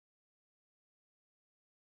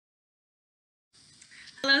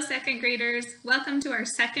Hello, second graders. Welcome to our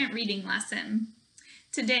second reading lesson.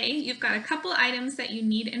 Today, you've got a couple items that you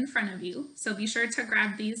need in front of you, so be sure to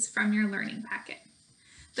grab these from your learning packet.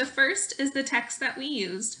 The first is the text that we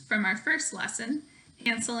used from our first lesson,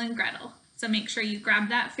 Hansel and Gretel. So make sure you grab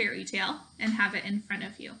that fairy tale and have it in front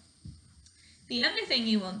of you. The other thing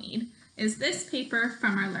you will need is this paper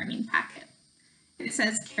from our learning packet. It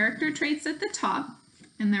says character traits at the top,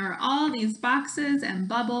 and there are all these boxes and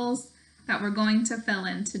bubbles that we're going to fill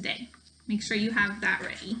in today. Make sure you have that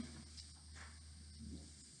ready.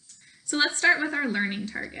 So let's start with our learning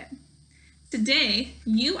target. Today,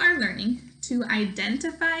 you are learning to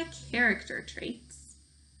identify character traits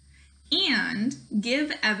and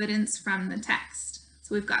give evidence from the text.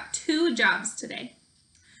 So we've got two jobs today.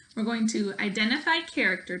 We're going to identify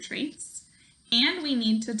character traits, and we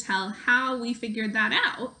need to tell how we figured that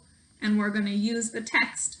out, and we're going to use the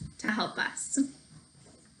text to help us.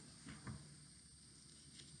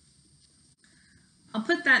 I'll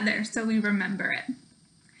put that there so we remember it.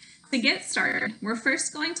 To get started, we're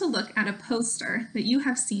first going to look at a poster that you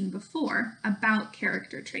have seen before about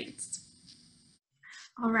character traits.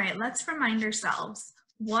 All right, let's remind ourselves,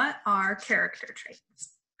 what are character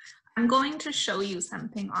traits? I'm going to show you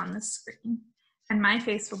something on the screen, and my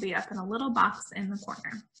face will be up in a little box in the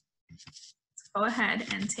corner. So go ahead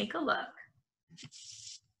and take a look.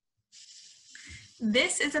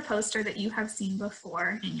 This is a poster that you have seen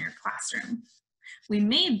before in your classroom. We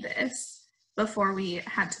made this before we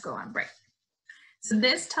had to go on break. So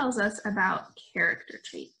this tells us about character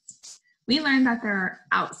traits. We learned that there are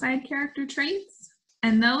outside character traits,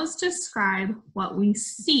 and those describe what we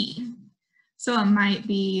see. So it might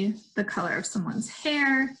be the color of someone's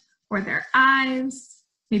hair or their eyes,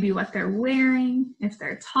 maybe what they're wearing, if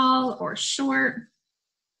they're tall or short.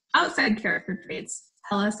 Outside character traits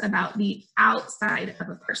tell us about the outside of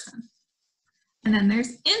a person. And then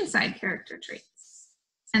there's inside character traits.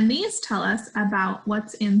 And these tell us about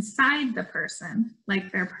what's inside the person,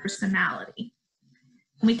 like their personality.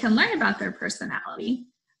 We can learn about their personality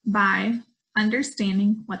by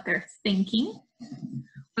understanding what they're thinking,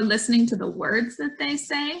 or listening to the words that they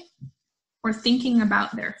say, or thinking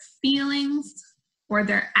about their feelings or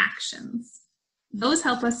their actions. Those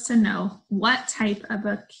help us to know what type of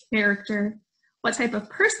a character, what type of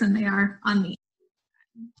person they are on the inside.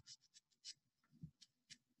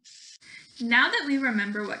 Now that we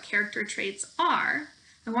remember what character traits are,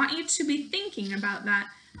 I want you to be thinking about that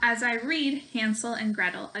as I read Hansel and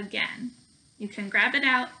Gretel again. You can grab it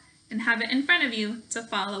out and have it in front of you to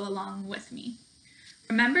follow along with me.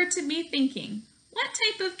 Remember to be thinking, what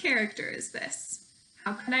type of character is this?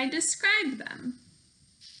 How could I describe them?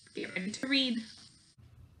 Get ready to read.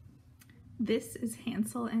 This is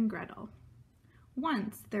Hansel and Gretel.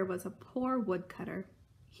 Once there was a poor woodcutter.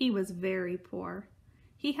 He was very poor.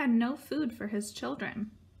 He had no food for his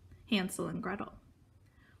children, Hansel and Gretel.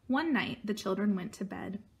 One night the children went to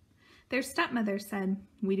bed. Their stepmother said,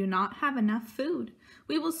 "We do not have enough food.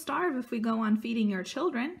 We will starve if we go on feeding your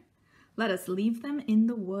children. Let us leave them in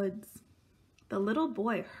the woods." The little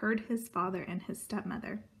boy heard his father and his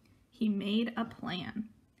stepmother. He made a plan.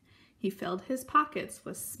 He filled his pockets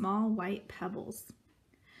with small white pebbles.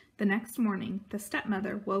 The next morning, the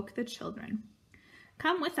stepmother woke the children.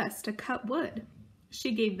 "Come with us to cut wood."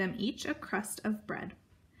 She gave them each a crust of bread.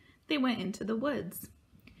 They went into the woods.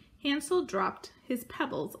 Hansel dropped his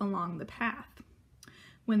pebbles along the path.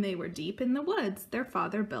 When they were deep in the woods, their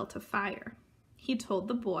father built a fire. He told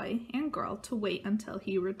the boy and girl to wait until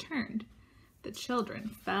he returned. The children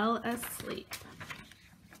fell asleep.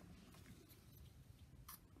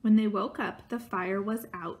 When they woke up, the fire was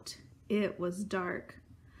out. It was dark.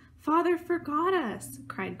 "Father forgot us,"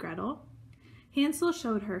 cried Gretel. Hansel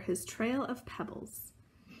showed her his trail of pebbles.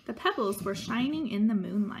 The pebbles were shining in the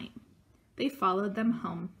moonlight. They followed them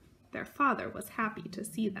home. Their father was happy to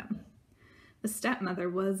see them. The stepmother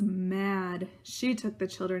was mad. She took the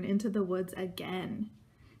children into the woods again.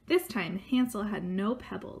 This time Hansel had no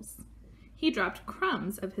pebbles. He dropped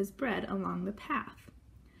crumbs of his bread along the path.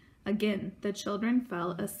 Again the children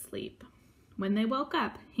fell asleep. When they woke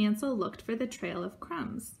up, Hansel looked for the trail of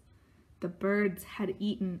crumbs. The birds had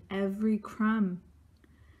eaten every crumb.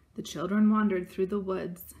 The children wandered through the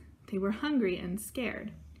woods. They were hungry and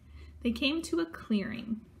scared. They came to a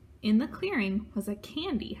clearing. In the clearing was a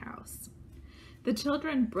candy house. The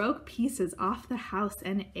children broke pieces off the house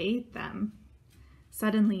and ate them.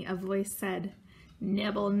 Suddenly a voice said,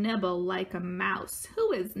 "Nibble, nibble like a mouse.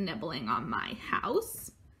 Who is nibbling on my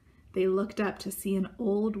house?" They looked up to see an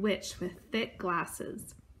old witch with thick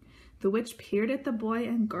glasses. The witch peered at the boy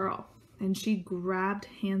and girl, and she grabbed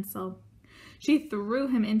Hansel. She threw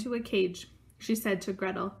him into a cage. She said to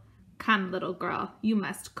Gretel, "Come, little girl, you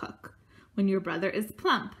must cook. When your brother is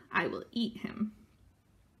plump, I will eat him."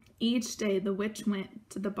 Each day the witch went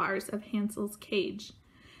to the bars of Hansel's cage.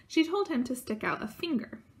 She told him to stick out a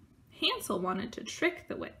finger. Hansel wanted to trick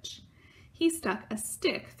the witch. He stuck a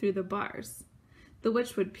stick through the bars. The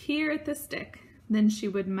witch would peer at the stick, then she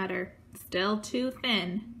would mutter, "Still too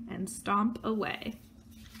thin," and stomp away.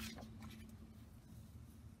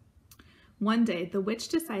 One day the witch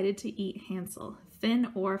decided to eat Hansel,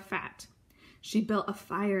 thin or fat. She built a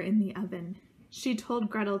fire in the oven. She told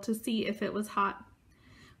Gretel to see if it was hot.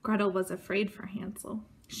 Gretel was afraid for Hansel.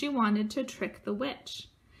 She wanted to trick the witch.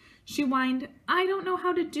 She whined, "I don't know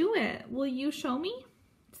how to do it. Will you show me?"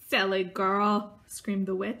 "Silly girl," screamed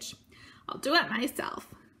the witch. "I'll do it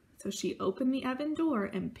myself." So she opened the oven door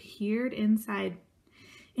and peered inside.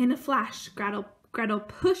 In a flash, Gretel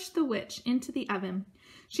pushed the witch into the oven.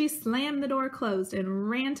 She slammed the door closed and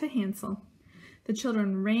ran to Hansel. The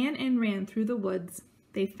children ran and ran through the woods.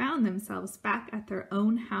 They found themselves back at their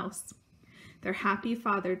own house. Their happy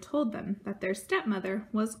father told them that their stepmother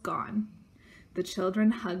was gone. The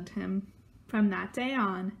children hugged him. From that day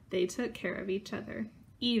on, they took care of each other,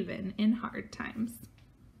 even in hard times.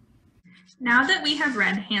 Now that we have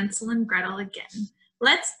read Hansel and Gretel again,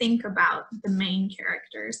 let's think about the main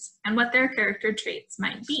characters and what their character traits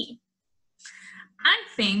might be. I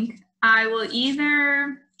think I will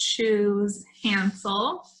either choose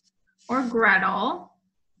Hansel or Gretel,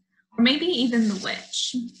 or maybe even the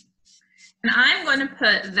witch. And I'm going to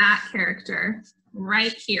put that character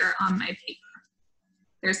right here on my paper.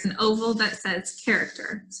 There's an oval that says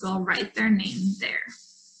character, so I'll write their name there.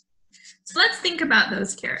 So let's think about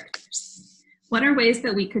those characters. What are ways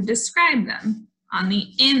that we could describe them on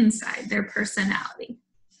the inside, their personality?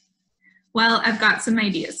 Well, I've got some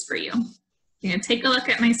ideas for you. You're going to take a look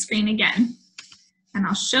at my screen again, and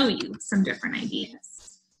I'll show you some different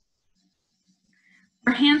ideas.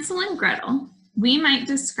 For Hansel and Gretel, we might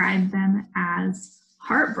describe them as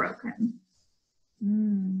heartbroken.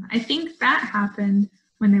 I think that happened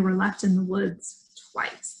when they were left in the woods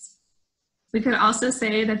twice. We could also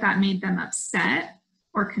say that that made them upset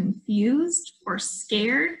or confused or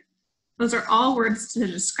scared. Those are all words to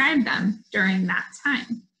describe them during that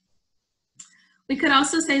time. We could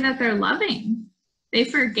also say that they're loving. They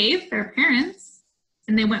forgave their parents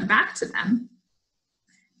and they went back to them.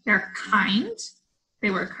 They're kind. They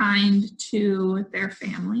were kind to their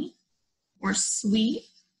family, or sweet,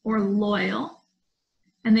 or loyal,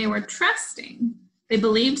 and they were trusting. They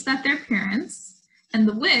believed that their parents and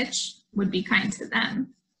the witch would be kind to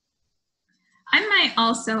them. I might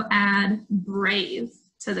also add brave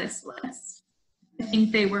to this list. I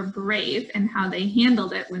think they were brave in how they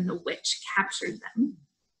handled it when the witch captured them.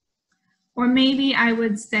 Or maybe I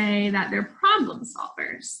would say that they're problem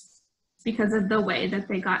solvers because of the way that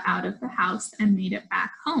they got out of the house and made it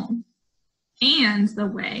back home, and the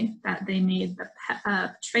way that they made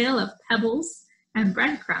the trail of pebbles and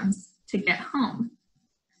breadcrumbs to get home.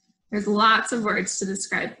 There's lots of words to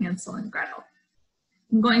describe Hansel and Gretel.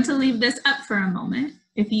 I'm going to leave this up for a moment.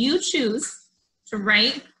 If you choose to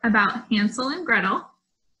write about Hansel and Gretel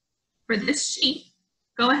for this sheet,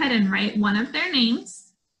 go ahead and write one of their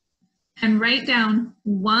names and write down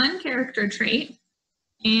one character trait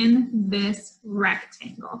in this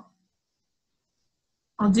rectangle.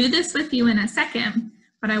 I'll do this with you in a second,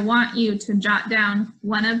 but I want you to jot down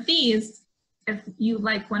one of these if you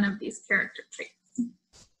like one of these character traits.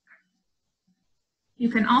 You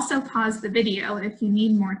can also pause the video if you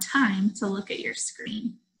need more time to look at your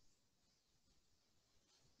screen.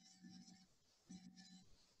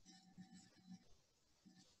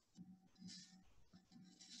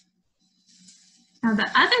 Now the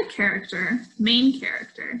other character, main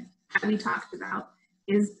character that we talked about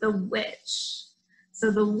is the witch.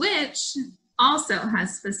 So the witch also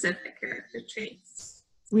has specific character traits.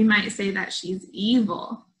 We might say that she's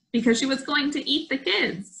evil because she was going to eat the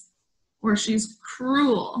kids, or she's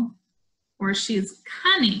cruel, or she's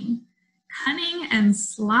cunning. Cunning and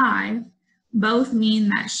sly both mean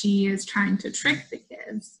that she is trying to trick the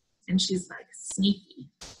kids, and she's like sneaky.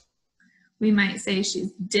 We might say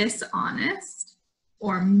she's dishonest,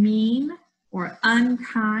 or mean, or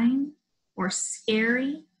unkind, or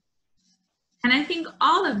scary. And I think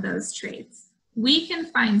all of those traits we can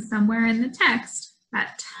find somewhere in the text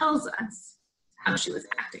that tells us how she was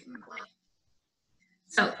acting that way.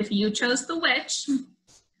 So if you chose the witch,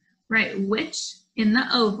 write witch in the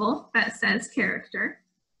oval that says character,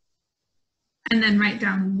 and then write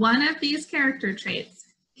down one of these character traits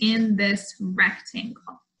in this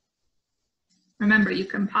rectangle. Remember, you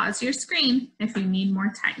can pause your screen if you need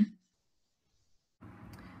more time.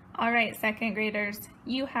 All right, second graders,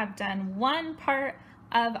 you have done one part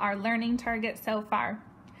of our learning target so far.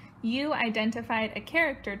 You identified a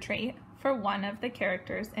character trait for one of the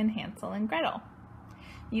characters in Hansel and Gretel.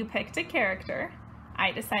 You picked a character,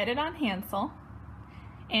 I decided on Hansel,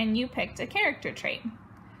 and you picked a character trait.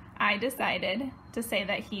 I decided to say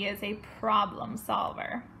that he is a problem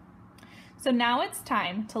solver. So now it's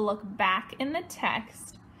time to look back in the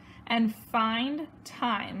text and find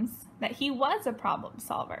times that he was a problem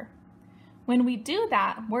solver. When we do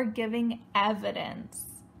that, we're giving evidence.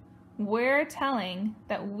 We're telling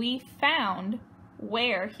that we found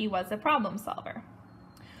where he was a problem solver.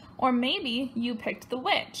 Or maybe you picked the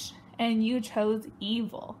witch and you chose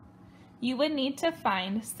evil. You would need to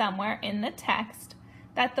find somewhere in the text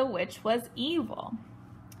that the witch was evil.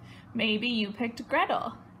 Maybe you picked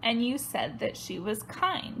Gretel and you said that she was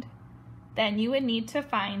kind. Then you would need to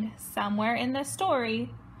find somewhere in the story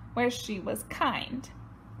where she was kind.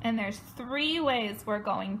 And there's 3 ways we're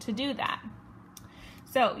going to do that.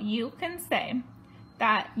 So you can say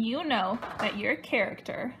that you know that your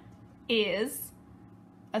character is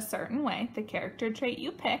a certain way, the character trait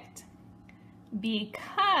you picked,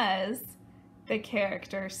 because the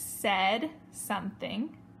character said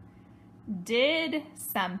something, did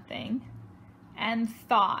something, and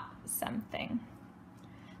thought something.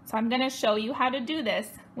 So I'm going to show you how to do this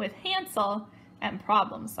with Hansel and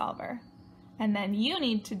problem solver. And then you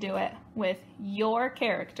need to do it with your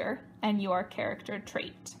character and your character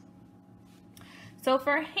trait. So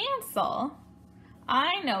for Hansel,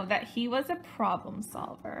 I know that he was a problem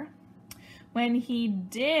solver. When he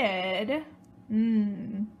did,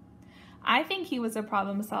 I think he was a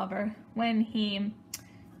problem solver when he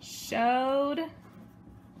showed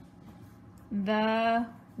the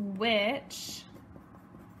witch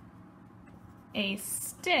a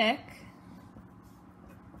stick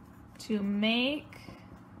to make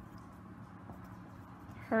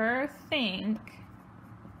her think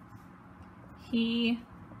he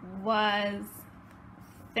was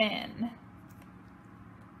thin.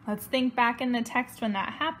 Let's think back in the text when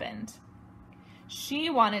that happened. She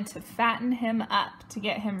wanted to fatten him up to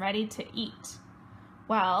get him ready to eat.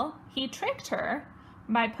 Well, he tricked her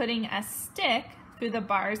by putting a stick through the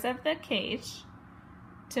bars of the cage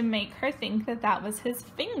to make her think that that was his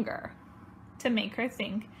finger, to make her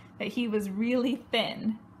think that he was really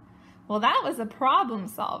thin. Well, that was a problem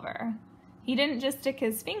solver. He didn't just stick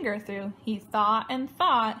his finger through, he thought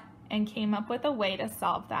and came up with a way to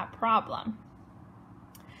solve that problem.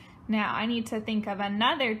 Now, I need to think of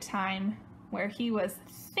another time where he was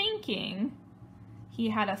thinking, he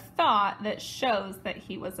had a thought that shows that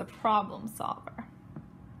he was a problem solver.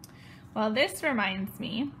 Well, this reminds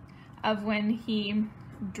me of when he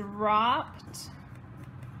dropped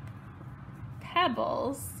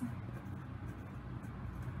pebbles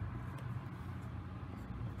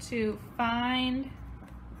to find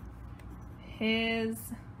his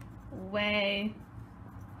way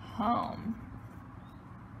home.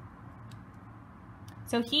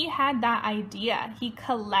 So he had that idea. He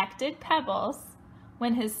collected pebbles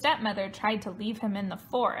when his stepmother tried to leave him in the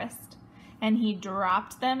forest, and he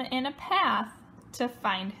dropped them in a path to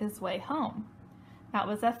find his way home. That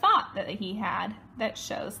was a thought that he had that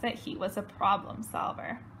shows that he was a problem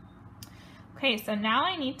solver. Okay, so now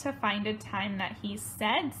I need to find a time that he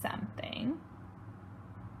said something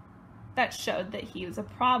that showed that he was a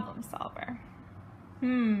problem solver.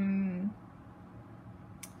 I'm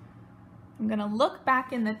going to look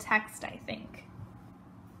back in the text, I think.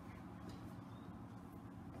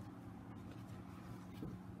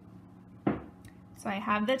 So I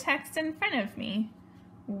have the text in front of me.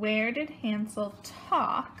 Where did Hansel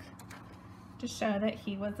talk to show that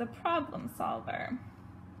he was a problem solver?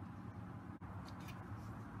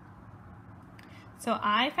 So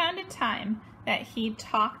I found a time that he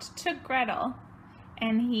talked to Gretel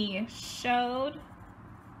and he showed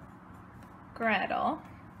Gretel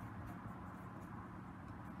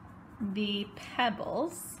the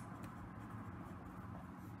pebbles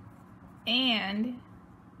and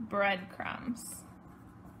breadcrumbs.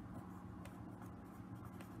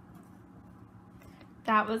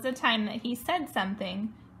 That was a time that he said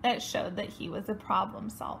something that showed that he was a problem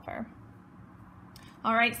solver.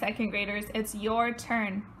 All right, second graders, it's your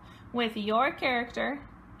turn. With your character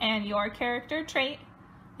and your character trait,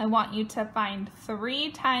 I want you to find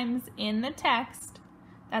 3 times in the text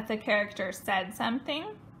that the character said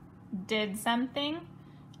something, did something,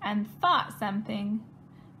 and thought something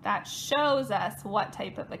that shows us what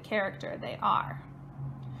type of a character they are.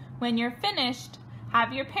 When you're finished,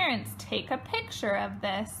 have your parents take a picture of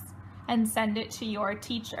this and send it to your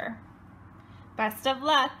teacher. Best of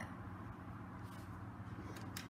luck!